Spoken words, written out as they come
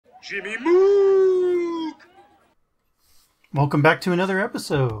Jimmy Mook! Welcome back to another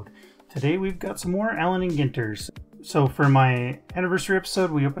episode. Today we've got some more Allen Ginters. So for my anniversary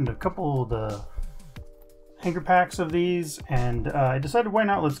episode, we opened a couple of the hanger packs of these, and I decided why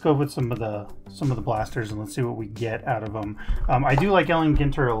not let's go with some of the blasters and let's see what we get out of them. I do like Allen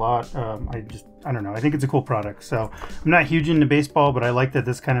Ginter a lot. I don't know, I think it's a cool product. So I'm not huge into baseball, but I like that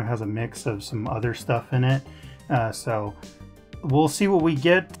this kind of has a mix of some other stuff in it. So we'll see what we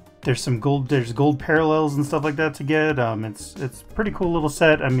get. There's gold parallels and stuff like that to get. It's a pretty cool little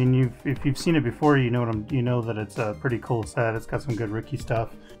set. I mean, if you've seen it before, you know that it's a pretty cool set. It's got some good rookie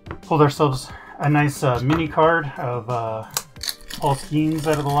stuff. Pulled ourselves a nice mini card of Paul Skeens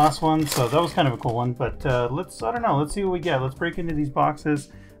out of the last one, so that was kind of a cool one. But let's see what we get. Let's break into these boxes.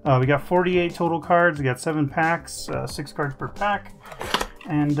 We got 48 total cards. We got 7 packs, 6 cards per pack,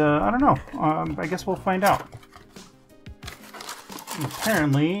 and I don't know. I guess we'll find out.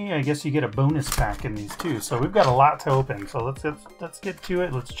 Apparently, I guess you get a bonus pack in these too. So we've got a lot to open. So let's get to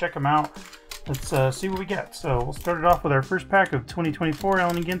it. Let's check them out. Let's see what we get. So we'll start it off with our first pack of 2024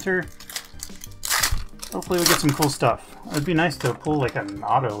 Allen Ginter. Hopefully we get some cool stuff. It'd be nice to pull like an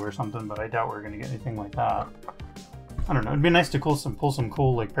auto or something, but I doubt we're gonna get anything like that. I don't know. It'd be nice to pull some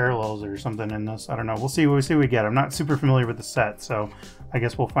cool like parallels or something in this. I don't know. We'll see what we get. I'm not super familiar with the set, so I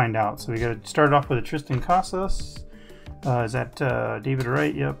guess we'll find out. So we got to start off with a Tristan Casas. Is that David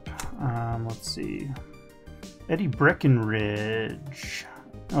Wright? Yep. Let's see. Eddie Breckenridge.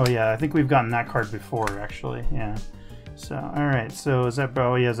 Oh yeah, I think we've gotten that card before actually. Yeah. So alright, so is that,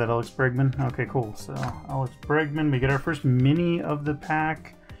 oh yeah, is that Alex Bregman? Okay, cool. So Alex Bregman, we get our first mini of the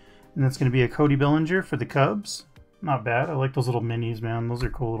pack. And that's going to be a Cody Bellinger for the Cubs. Not bad. I like those little minis, man. Those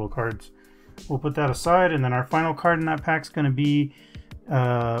are cool little cards. We'll put that aside, and then our final card in that pack is going to be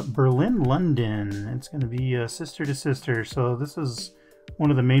Berlin, London. It's going to be Sister to Sister. So this is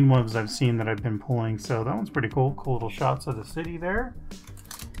one of the main ones I've seen that I've been pulling. So that one's pretty cool. Cool little shots of the city there.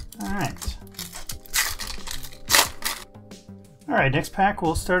 Alright. Alright, next pack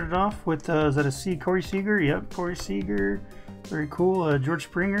we'll start it off with, is that a C? Corey Seager? Yep, Corey Seager. Very cool. George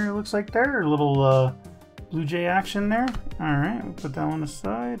Springer looks like there. A little Blue Jay action there. Alright, we'll put that one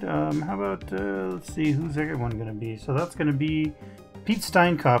aside. How about, let's see, who's the other one going to be? So that's going to be Pete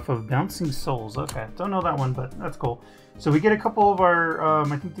Steinkopf of Bouncing Souls. Okay, don't know that one, but that's cool. So we get a couple of our,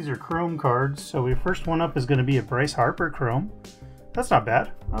 I think these are Chrome cards. So the first one up is going to be a Bryce Harper Chrome. That's not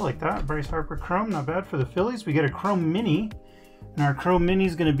bad. I like that. Bryce Harper Chrome, not bad for the Phillies. We get a Chrome Mini. And our Chrome Mini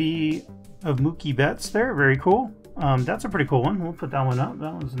is going to be of Mookie Betts there. Very cool. That's a pretty cool one. We'll put that one up.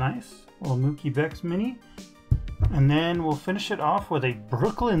 That one's nice. A little Mookie Betts Mini. And then we'll finish it off with a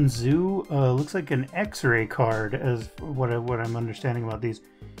Brooklyn Zoo. Looks like an X-ray card, as what I'm understanding about these.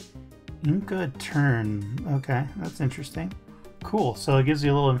 Inca Turn. Okay, that's interesting. Cool. So it gives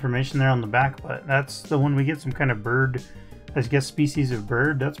you a little information there on the back, but that's the one we get some kind of bird, I guess species of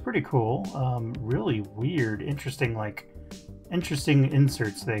bird. That's pretty cool. Really weird, interesting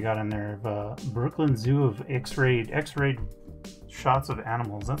inserts they got in there of Brooklyn Zoo of X-rayed shots of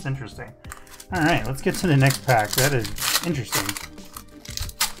animals. That's interesting. All right, let's get to the next pack. That is interesting.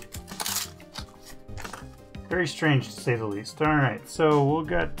 Very strange to say the least. All right, so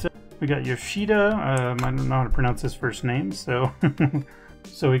we got Yoshida. I don't know how to pronounce his first name, so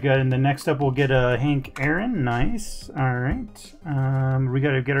so we got in the next up. We'll get Hank Aaron. Nice. All right. We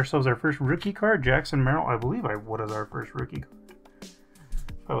got to get ourselves our first rookie card. Jackson Merrill. I believe what is our first rookie card?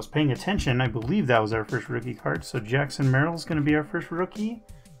 If I was paying attention, I believe that was our first rookie card. So Jackson Merrill is going to be our first rookie.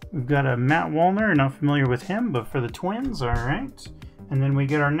 We've got a Matt Wallner, not familiar with him, but for the Twins, all right. And then we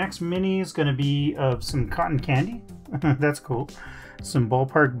get our next mini is going to be of some cotton candy. That's cool. Some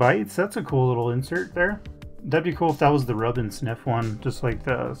ballpark bites. That's a cool little insert there. That'd be cool if that was the rub and sniff one, just like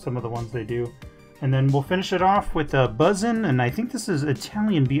some of the ones they do. And then we'll finish it off with a Buzzin', and I think this is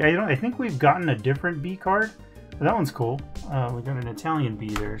Italian B. I think we've gotten a different B card. But that one's cool. We got an Italian B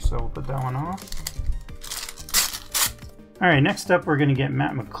there, so we'll put that one off. Alright, next up we're going to get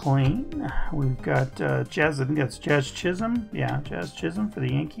Matt McClain. We've got Jazz, I think that's Jazz Chisholm. Yeah, Jazz Chisholm for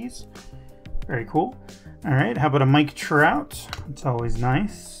the Yankees. Very cool. Alright, how about a Mike Trout? It's always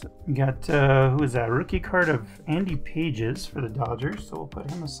nice. We got, who is that? Rookie card of Andy Pages for the Dodgers. So we'll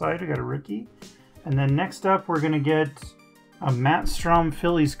put him aside. We got a rookie. And then next up we're going to get a Matt Strom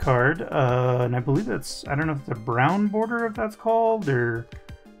Phillies card. And I believe that's, I don't know if it's a brown border, if that's called, or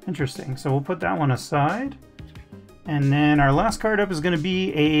interesting. So we'll put that one aside. And then our last card up is going to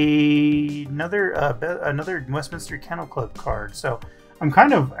be another Westminster Kennel Club card. So I'm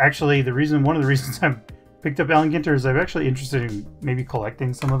kind of actually one of the reasons I've picked up Allen Ginter is I'm actually interested in maybe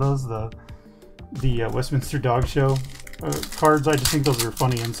collecting some of those. The Westminster Dog Show cards. I just think those are a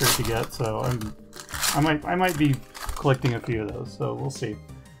funny insert to get, so I might be collecting a few of those, so we'll see.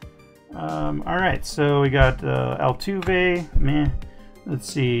 Alright, so we got Altuve, meh.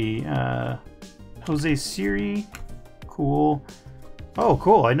 Let's see, Jose Siri, cool. Oh,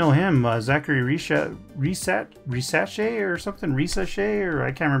 cool, I know him, Zachary Risache or something, Risache, or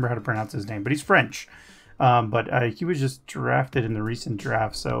I can't remember how to pronounce his name, but he's French. But he was just drafted in the recent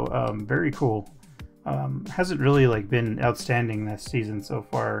draft, so very cool. Hasn't really like been outstanding this season so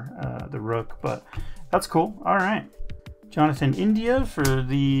far, the Rook, but that's cool. Alright. Jonathan India for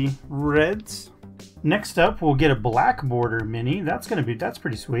the Reds. Next up, we'll get a black border mini. That's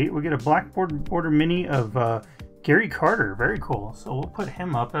pretty sweet. We'll get a black border mini of Gary Carter. Very cool. So we'll put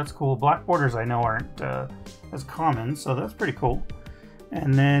him up. That's cool. Black borders I know aren't as common, so that's pretty cool.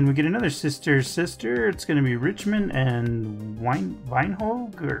 And then we get another sister. It's going to be Richmond and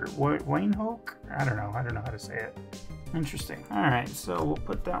Weinhoek or Weinhoek. I don't know how to say it. Interesting. All right, so we'll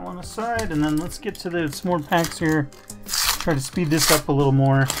put that one aside, and then let's get to the some more packs here. Try to speed this up a little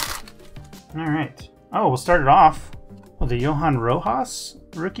more. All right. Oh, we'll start it off with a Johan Rojas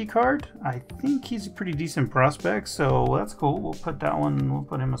rookie card. I think he's a pretty decent prospect, so that's cool. We'll put that one. We'll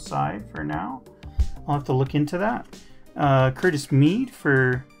put him aside for now. I'll have to look into that. Curtis Mead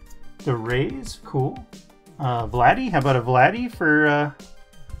for the Rays, cool. Vladdy, how about a Vladdy for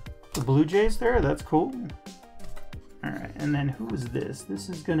the Blue Jays there? That's cool. Alright, and then who is this? This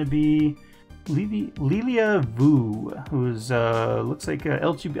is going to be Lilia Vu, who's looks like a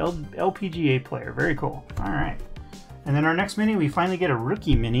LPGA player. Very cool. Alright. And then our next mini, we finally get a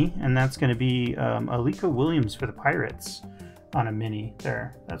rookie mini, and that's going to be Alika Williams for the Pirates on a mini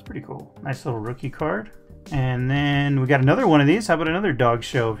there. That's pretty cool. Nice little rookie card. And then we got another one of these. How about another dog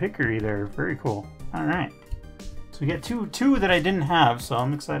show of Hickory there? Very cool. All right. So we got two that I didn't have, so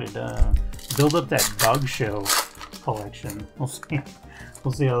I'm excited to build up that dog show collection. We'll see.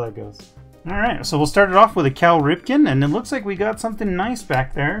 We'll see how that goes. All right. So we'll start it off with a Cal Ripken, and it looks like we got something nice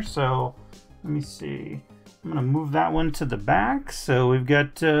back there. So let me see. I'm gonna move that one to the back. So we've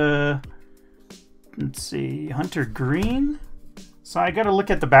got let's see, Hunter Green. So I got to look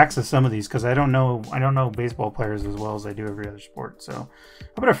at the backs of some of these because I don't know baseball players as well as I do every other sport. So how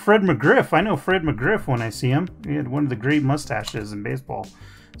about a Fred McGriff? I know Fred McGriff when I see him. He had one of the great mustaches in baseball.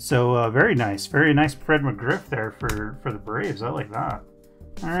 So very nice Fred McGriff there for the Braves. I like that.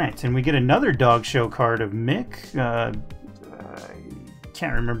 All right, and we get another dog show card of Mick. I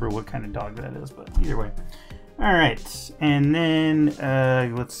can't remember what kind of dog that is, but either way. All right, and then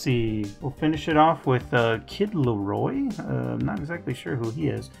let's see. We'll finish it off with Kid Leroy. I'm not exactly sure who he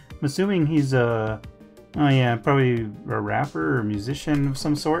is. I'm assuming he's oh yeah, probably a rapper or musician of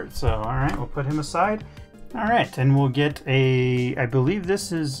some sort. So all right, we'll put him aside. All right, and we'll get a. I believe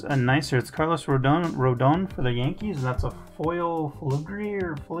this is a nicer. It's Carlos Rodon for the Yankees, and that's a foil filigree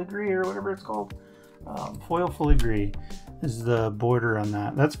or whatever it's called. Foil filigree is the border on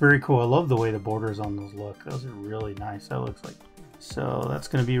that. That's very cool. I love the way the borders on those look. Those are really nice. That looks like. So that's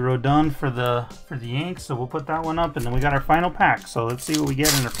going to be Rodon for the Yanks. So we'll put that one up, and then we got our final pack. So let's see what we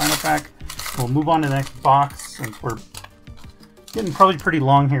get in our final pack. We'll move on to the next box since we're getting probably pretty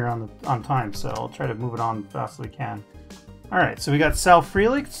long here on time. So I'll try to move it on as fast as we can. All right. So we got Sal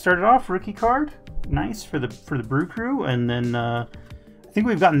Frelick started off rookie card. Nice for the Brew Crew, and then. I think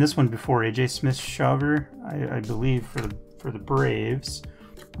we've gotten this one before, AJ Smith-Shawver, I believe, for the Braves.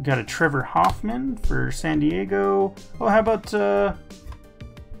 We got a Trevor Hoffman for San Diego. Oh, how about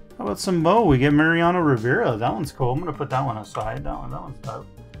some Mo? We get Mariano Rivera. That one's cool. I'm gonna put that one aside. That one's dope.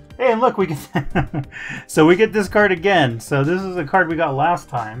 Hey, and look, we get so we get this card again. So this is a card we got last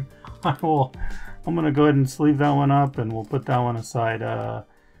time. I'm gonna go ahead and sleeve that one up, and we'll put that one aside.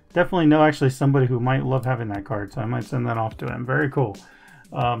 Definitely know actually somebody who might love having that card, so I might send that off to him. Very cool.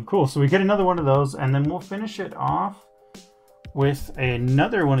 Cool, so we get another one of those, and then we'll finish it off with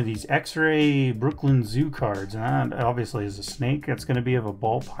another one of these X-Ray Brooklyn Zoo cards, and that obviously is a snake. That's going to be of a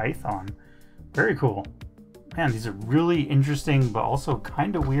ball python. Very cool. Man, these are really interesting, but also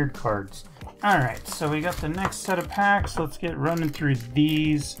kind of weird cards. Alright, so we got the next set of packs. Let's get running through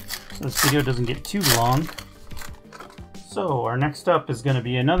these so this video doesn't get too long. So our next up is going to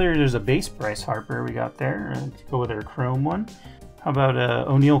be there's a base Bryce Harper we got there. Let's go with our chrome one. How about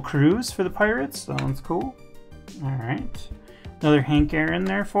O'Neal Cruz for the Pirates? That one's cool. All right. Another Hank Aaron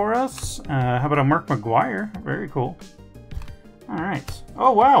there for us. How about a Mark McGwire? Very cool. All right.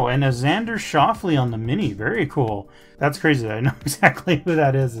 Oh, wow. And a Xander Schauffele on the mini. Very cool. That's crazy. I know exactly who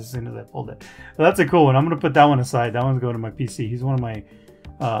that is as soon as I pulled it. Well, that's a cool one. I'm going to put that one aside. That one's going to my PC. He's one of my...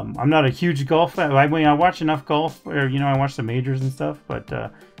 I'm not a huge golf fan. I mean, I watch enough golf, or I watch the majors and stuff. But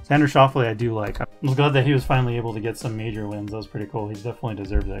Xander Schauffele I do like. I was glad that he was finally able to get some major wins. That was pretty cool. He definitely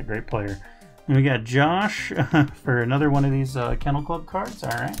deserves that. Great player. And we got Josh for another one of these Kennel Club cards. All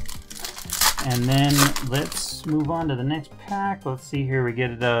right. And then let's move on to the next pack. Let's see here. We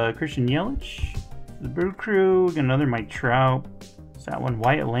get Christian Yelich, the Brew Crew. We got another Mike Trout. Is that one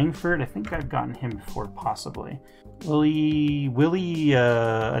Wyatt Langford? I think I've gotten him before, possibly. Willie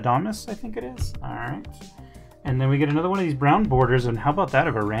Adames, I think it is. All right. And then we get another one of these brown borders, and how about that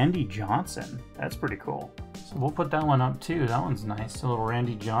of a Randy Johnson? That's pretty cool. So we'll put that one up too. That one's nice. A little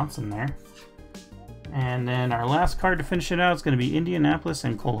Randy Johnson there. And then our last card to finish it out is going to be Indianapolis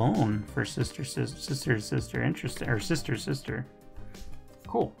and Cologne for sister. Interesting. Or sister.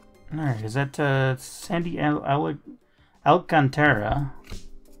 Cool. All right. Is that Sandy Alcantara?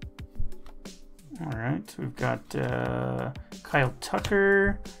 All right. We've got Kyle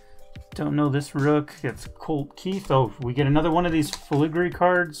Tucker. Don't know this rook. It's Colt Keith. Oh, we get another one of these filigree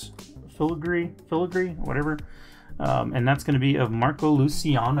cards. Filigree, whatever. And that's going to be of Marco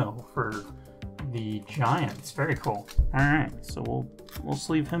Luciano for the Giants. Very cool. All right, so we'll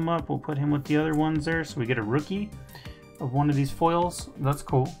sleeve him up. We'll put him with the other ones there. So we get a rookie of one of these foils. That's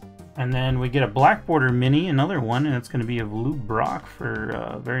cool. And then we get a black border mini, another one, and it's going to be of Lou Brock for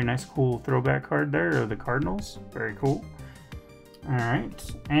a very nice, cool throwback card there of the Cardinals. Very cool. All right,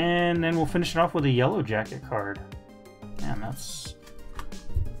 and then we'll finish it off with a Yellow Jacket card. Man, that's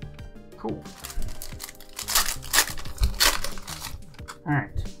cool. All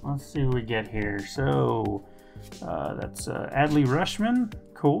right, let's see what we get here. So that's Adley Rushman.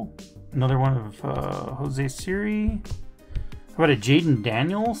 Cool. Another one of Jose Siri. How about a Jaden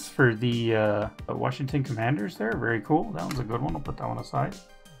Daniels for the Washington Commanders there? Very cool. That one's a good one. I'll put that one aside.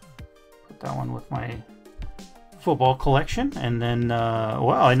 Put that one with my football collection. And then,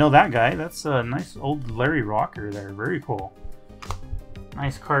 wow, I know that guy. That's a nice old Larry Rocker there. Very cool.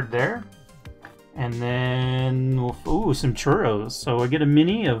 Nice card there. And then, ooh, some churros. So I get a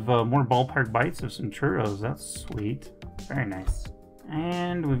mini of more ballpark bites of some churros. That's sweet. Very nice.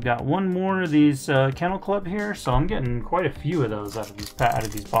 And we've got one more of these Kennel Club here. So I'm getting quite a few of those out of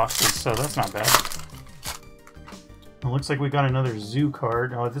these boxes. So that's not bad. It looks like we got another zoo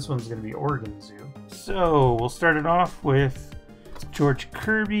card. Oh, this one's going to be Oregon Zoo. So we'll start it off with George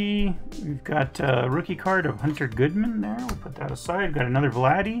Kirby. We've got a rookie card of Hunter Goodman there. We'll put that aside. We've got another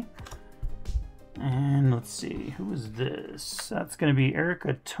Vladdy. And let's see, who is this? That's going to be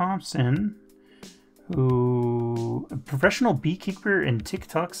Erica Thompson, who a professional beekeeper and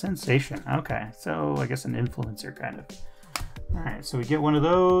TikTok sensation. Okay, so I guess an influencer kind of. All right, so we get one of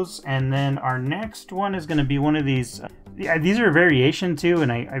those, and then our next one is going to be one of these. Yeah, these are a variation too,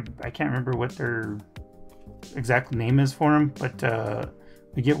 and I can't remember what their exact name is for them, but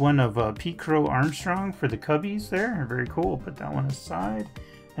we get one of Pete Crow Armstrong for the Cubbies there. Very cool. Put that one aside.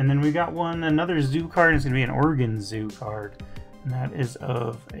 And then we got another zoo card. It's going to be an Oregon Zoo card, and that is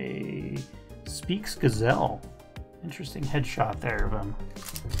of a Speaks Gazelle. Interesting headshot there of him.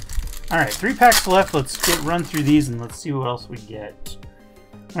 All right, 3 packs left. Let's run through these and let's see what else we get.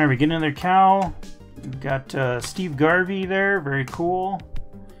 All right, we get another cow. We've got Steve Garvey there. Very cool.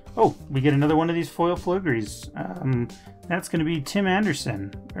 Oh, we get another one of these foil filigrees. That's going to be Tim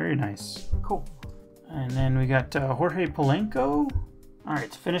Anderson. Very nice. Cool. And then we got Jorge Polanco. All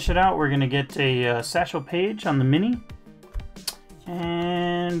right, to finish it out, we're going to get a Satchel Paige on the mini.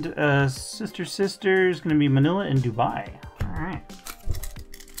 And Sister is going to be Manila and Dubai. All right.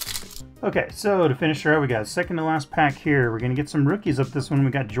 Okay, so to finish her out, we got a second to last pack here. We're going to get some rookies up this one. We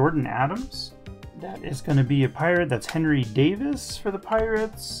got Jordan Adams. That is going to be a Pirate. That's Henry Davis for the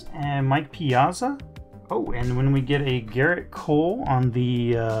Pirates. And Mike Piazza. Oh, and when we get a Garrett Cole on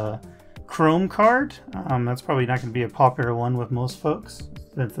the Chrome card, that's probably not going to be a popular one with most folks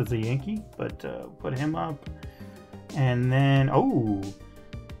since it's a Yankee, but put him up. And then, oh,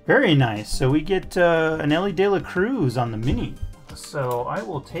 very nice. So we get an Ellie De La Cruz on the mini. So I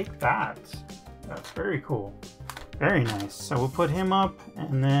will take that. That's very cool. Very nice. So we'll put him up,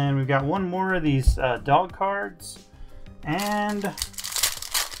 and then we've got one more of these dog cards. And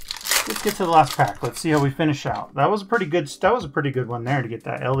let's get to the last pack. Let's see how we finish out. That was a pretty good. That was a pretty good one there to get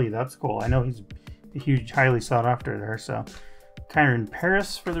that Ellie. That's cool. I know he's a huge, highly sought after there. So Kyron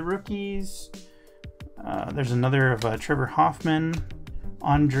Paris for the rookies. There's another of Trevor Hoffman,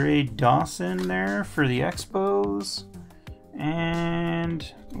 Andre Dawson there for the Expos, and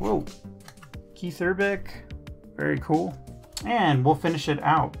whoa, Keith Urbeck. Very cool. And we'll finish it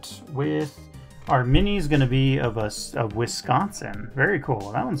out with our mini is going to be of Wisconsin. Very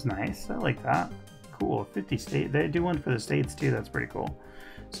cool. That one's nice. I like that. Cool. 50 state. They do one for the states too. That's pretty cool.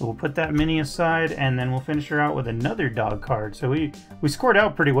 So we'll put that mini aside, and then we'll finish her out with another dog card. So we scored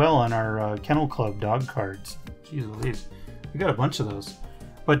out pretty well on our Kennel Club dog cards. Jeez Louise, we got a bunch of those.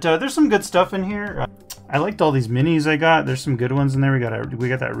 But there's some good stuff in here. I liked all these minis I got. There's some good ones in there. We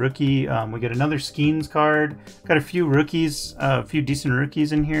got that rookie. We got another Skeens card. Got a few rookies, a few decent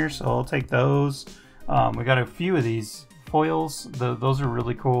rookies in here, so I'll take those. We got a few of these foils. Those are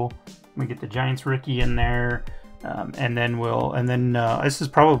really cool. We get the Giants rookie in there, and then this is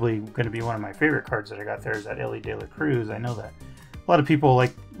probably going to be one of my favorite cards that I got there. Is that Ellie De La Cruz? I know that a lot of people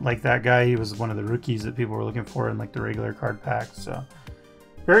like that guy. He was one of the rookies that people were looking for in like the regular card packs. So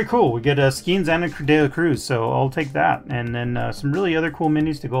very cool. We get Skeens and a De La Cruz, so I'll take that, and then some really other cool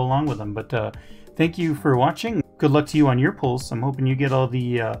minis to go along with them. But thank you for watching. Good luck to you on your pulls. I'm hoping you get all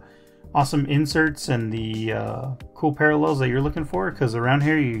the awesome inserts and the cool parallels that you're looking for, because around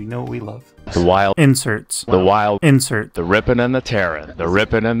here you know what we love. The wild Inserts. The wild Insert. The ripping and the tearing. The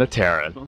ripping and the tearing.